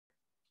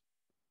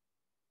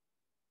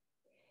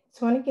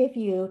So I want to give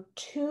you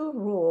two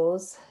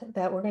rules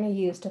that we're going to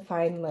use to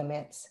find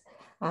limits.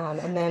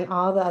 And then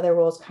all the other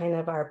rules kind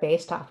of are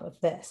based off of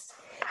this.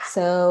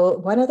 So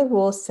one of the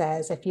rules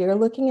says if you're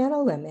looking at a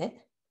limit,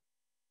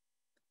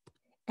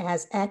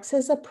 as x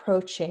is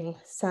approaching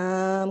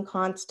some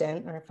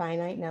constant or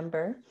finite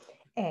number,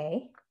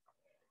 a,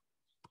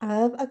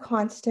 of a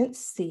constant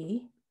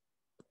c,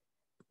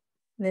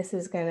 this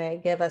is going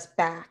to give us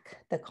back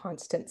the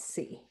constant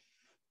c.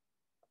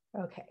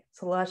 Okay,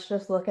 so let's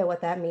just look at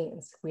what that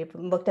means. We've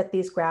looked at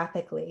these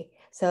graphically.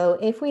 So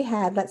if we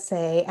had, let's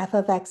say, f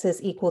of x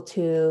is equal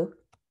to,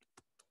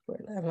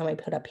 let me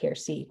put up here,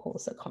 c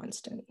equals a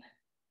constant.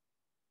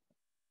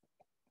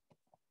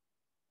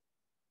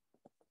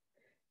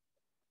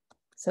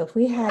 So if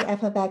we had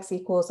f of x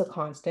equals a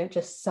constant,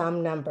 just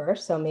some number,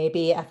 so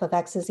maybe f of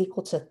x is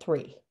equal to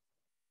 3.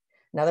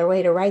 Another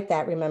way to write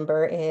that,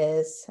 remember,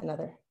 is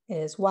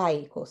y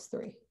equals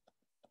 3.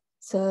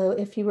 So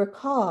if you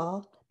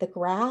recall, the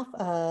graph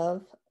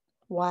of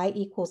y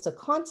equals a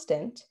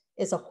constant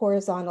is a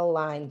horizontal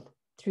line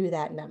through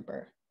that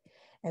number.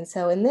 And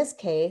so in this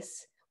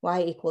case,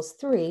 y equals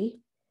 3,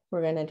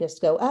 we're going to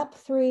just go up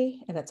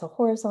 3, and it's a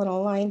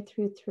horizontal line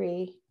through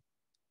 3.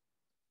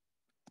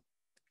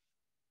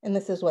 And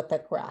this is what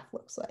the graph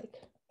looks like.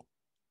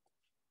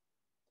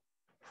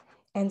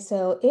 And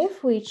so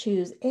if we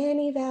choose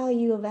any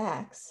value of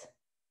x,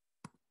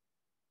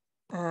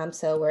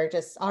 so we're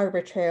just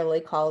arbitrarily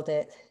called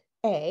it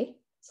a.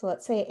 So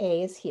let's say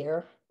a is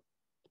here.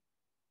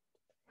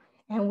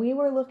 And we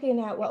were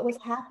looking at what was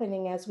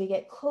happening as we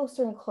get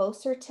closer and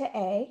closer to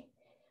a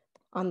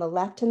on the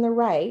left and the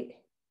right.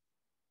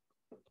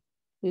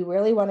 We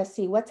really want to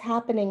see what's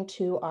happening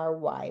to our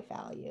y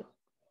value.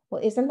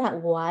 Well, isn't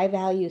that y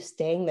value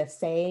staying the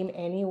same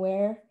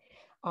anywhere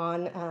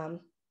on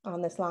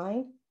this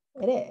line?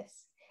 It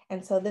is.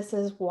 And so this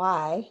is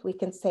why we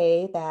can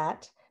say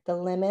that the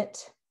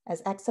limit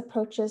as x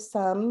approaches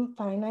some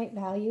finite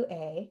value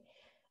a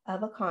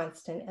of a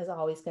constant is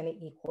always going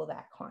to equal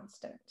that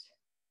constant.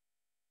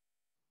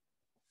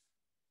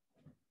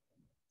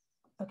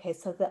 Okay,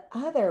 so the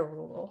other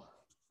rule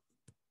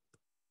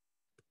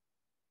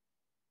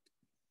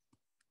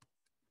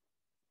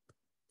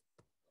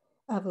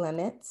of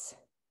limits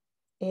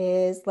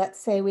is, let's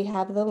say we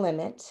have the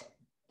limit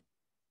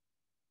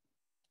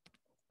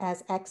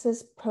as x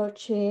is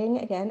approaching,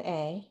 again,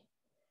 a,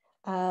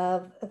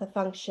 of the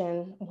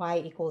function y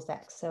equals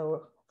x.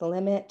 So the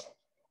limit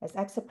as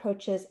x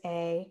approaches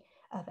a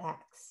of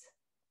x.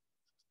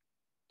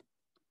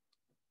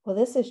 Well,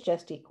 this is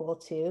just equal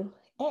to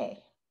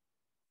a.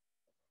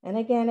 And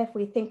again, if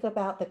we think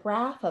about the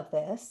graph of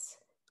this,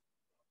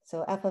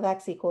 so f of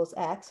x equals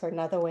x, or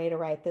another way to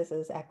write this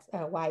is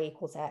y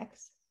equals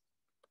x.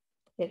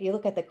 If you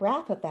look at the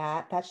graph of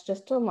that, that's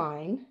just a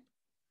line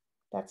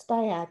that's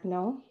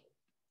diagonal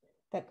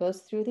that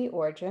goes through the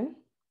origin.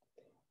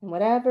 And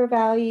whatever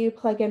value you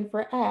plug in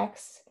for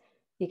x,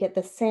 you get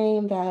the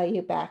same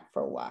value back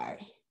for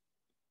y.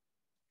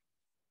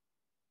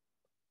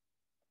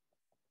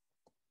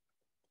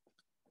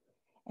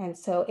 And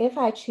so if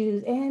I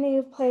choose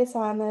any place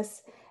on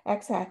this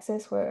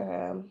x-axis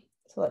where,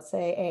 so let's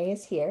say a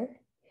is here,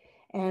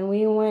 and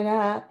we went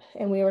up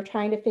and we were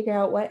trying to figure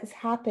out what is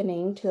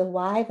happening to the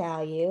y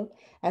value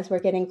as we're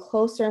getting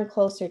closer and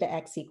closer to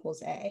x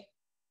equals a.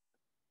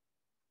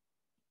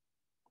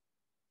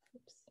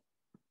 Oops.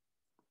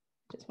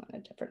 Just want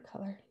a different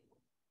color.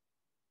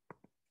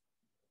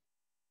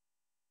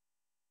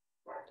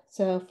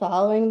 So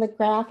following the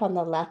graph on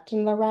the left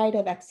and the right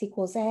of x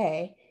equals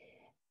a,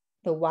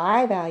 the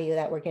y value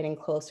that we're getting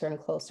closer and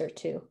closer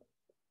to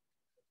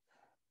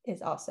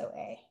is also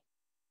a.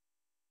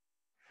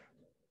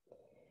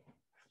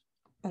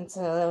 And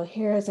so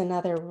here's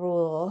another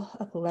rule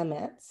of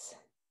limits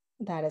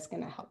that is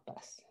going to help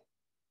us.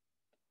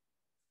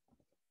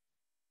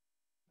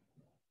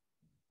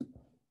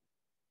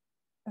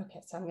 Okay,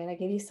 so I'm going to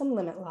give you some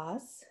limit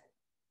laws.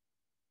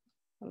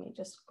 Let me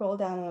just scroll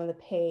down on the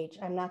page.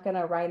 I'm not going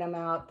to write them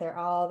out. They're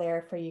all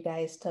there for you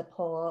guys to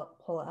pull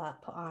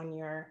up on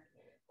your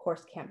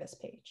course Canvas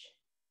page.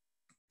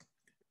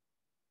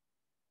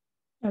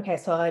 Okay,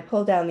 so I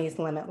pulled down these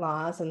limit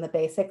laws, and the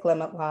basic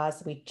limit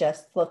laws we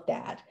just looked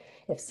at.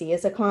 If c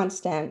is a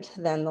constant,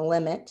 then the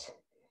limit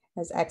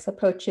as x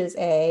approaches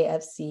a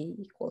of c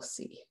equals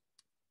c.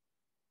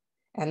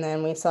 And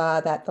then we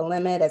saw that the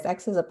limit as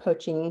x is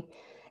approaching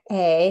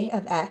a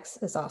of x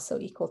is also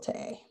equal to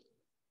a.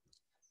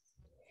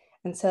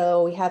 And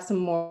so we have some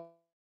more.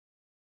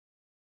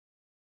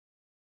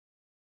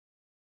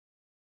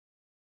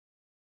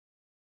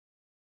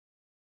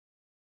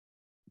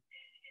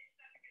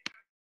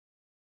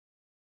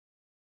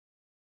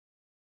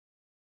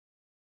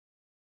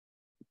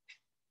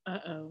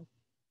 Uh-oh.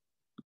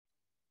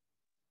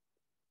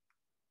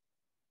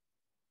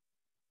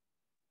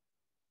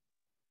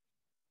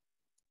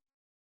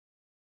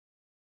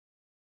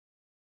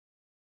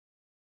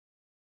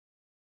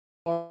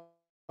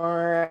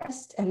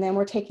 And then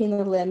we're taking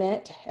the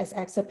limit as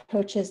x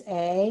approaches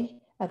a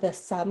of the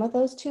sum of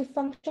those two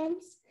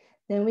functions.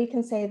 then we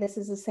can say this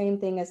is the same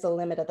thing as the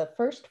limit of the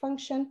first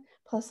function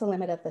plus the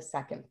limit of the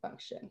second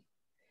function.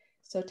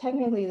 So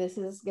technically this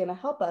is going to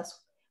help us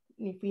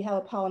if we have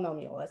a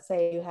polynomial. Let's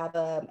say you have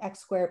a x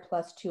squared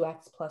plus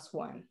 2x plus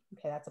 1.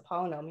 Okay, that's a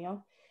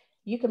polynomial.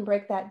 You can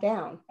break that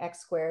down. X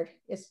squared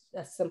is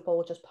a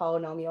simple just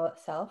polynomial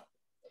itself.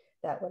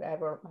 That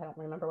whatever, I don't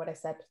remember what I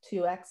said,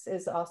 2x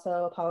is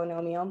also a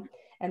polynomial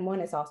and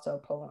 1 is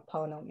also a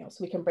polynomial.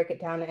 So we can break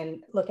it down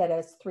and look at it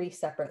as 3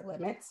 separate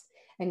limits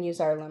and use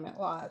our limit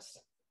laws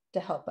to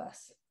help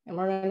us. And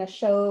we're going to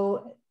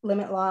show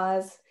limit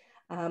laws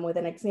with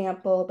an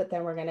example, but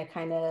then we're going to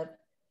kind of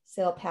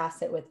sail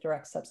past it with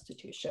direct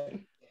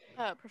substitution.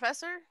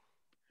 Professor?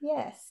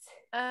 Yes.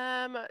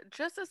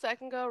 Just a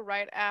second ago,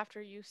 right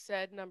after you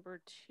said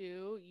number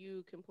 2,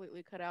 you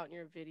completely cut out and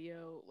your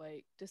video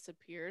like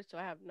disappeared. So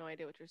I have no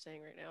idea what you're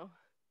saying right now.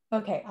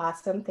 Okay,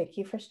 awesome. Thank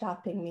you for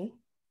stopping me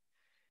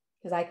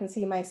because I can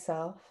see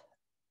myself.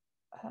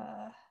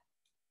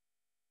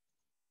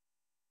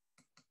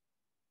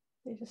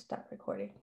 They just stopped recording.